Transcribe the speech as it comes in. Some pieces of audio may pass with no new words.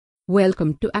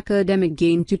Welcome to Academic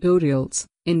Gain Tutorials.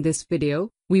 In this video,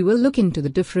 we will look into the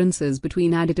differences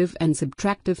between additive and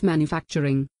subtractive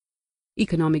manufacturing.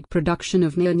 Economic production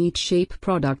of near-neat shape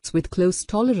products with close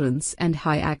tolerance and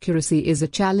high accuracy is a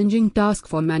challenging task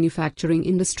for manufacturing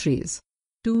industries.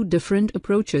 Two different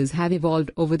approaches have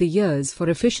evolved over the years for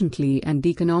efficiently and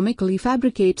economically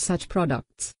fabricate such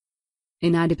products.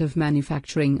 In additive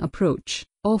manufacturing approach,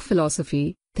 or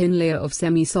philosophy, thin layer of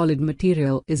semi-solid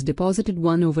material is deposited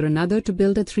one over another to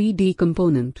build a 3D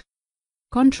component.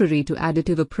 Contrary to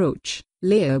additive approach,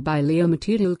 layer-by-layer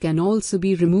material can also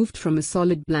be removed from a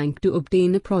solid blank to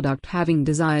obtain a product having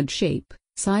desired shape,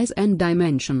 size and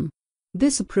dimension.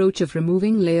 This approach of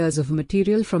removing layers of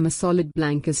material from a solid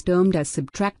blank is termed as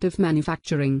subtractive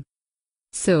manufacturing.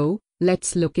 So,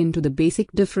 let's look into the basic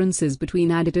differences between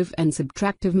additive and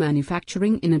subtractive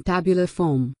manufacturing in a tabular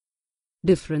form.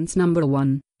 Difference number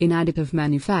 1. In additive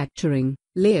manufacturing,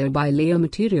 layer-by-layer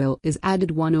material is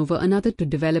added one over another to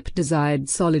develop desired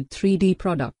solid 3D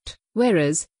product,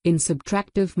 whereas, in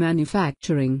subtractive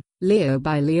manufacturing,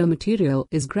 layer-by-layer material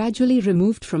is gradually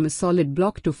removed from a solid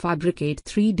block to fabricate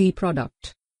 3D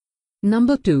product.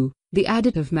 Number 2. The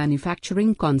additive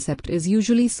manufacturing concept is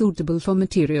usually suitable for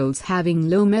materials having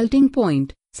low melting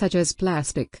point, such as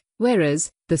plastic, whereas,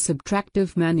 the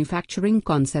subtractive manufacturing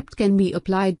concept can be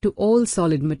applied to all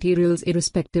solid materials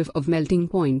irrespective of melting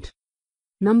point.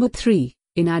 Number 3.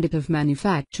 In additive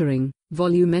manufacturing,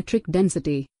 volumetric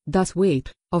density, thus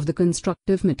weight, of the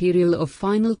constructive material of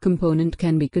final component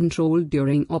can be controlled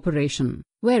during operation,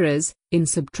 whereas, in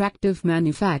subtractive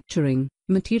manufacturing,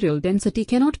 material density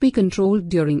cannot be controlled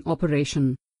during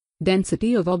operation.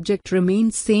 Density of object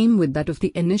remains same with that of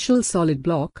the initial solid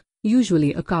block,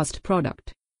 usually a cast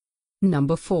product.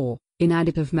 Number 4. In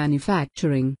additive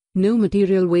manufacturing, no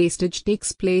material wastage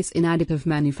takes place in additive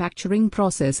manufacturing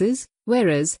processes,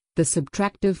 whereas, the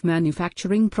subtractive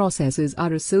manufacturing processes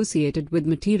are associated with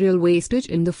material wastage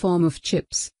in the form of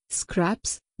chips,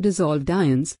 scraps, dissolved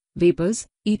ions, vapors,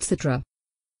 etc.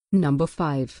 Number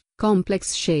 5.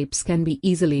 Complex shapes can be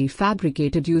easily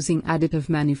fabricated using additive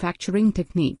manufacturing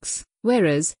techniques,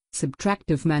 whereas,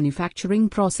 subtractive manufacturing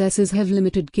processes have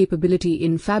limited capability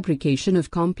in fabrication of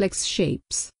complex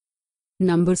shapes.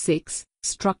 Number 6.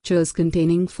 Structures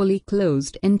containing fully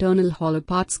closed internal hollow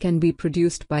parts can be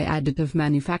produced by additive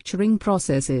manufacturing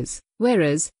processes,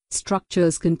 whereas,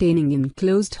 structures containing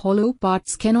enclosed hollow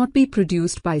parts cannot be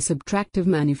produced by subtractive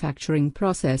manufacturing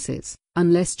processes,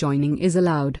 unless joining is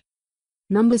allowed.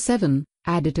 Number 7.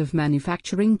 Additive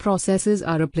manufacturing processes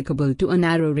are applicable to a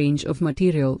narrow range of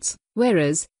materials,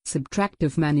 whereas,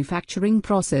 subtractive manufacturing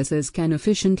processes can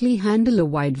efficiently handle a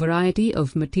wide variety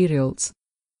of materials.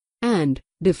 And,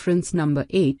 difference number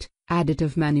 8,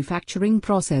 additive manufacturing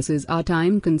processes are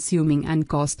time-consuming and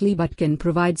costly but can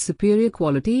provide superior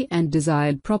quality and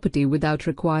desired property without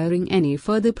requiring any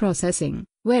further processing,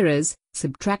 whereas,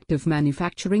 subtractive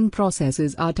manufacturing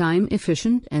processes are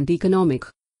time-efficient and economic.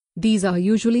 These are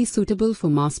usually suitable for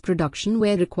mass production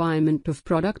where requirement of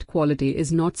product quality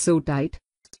is not so tight,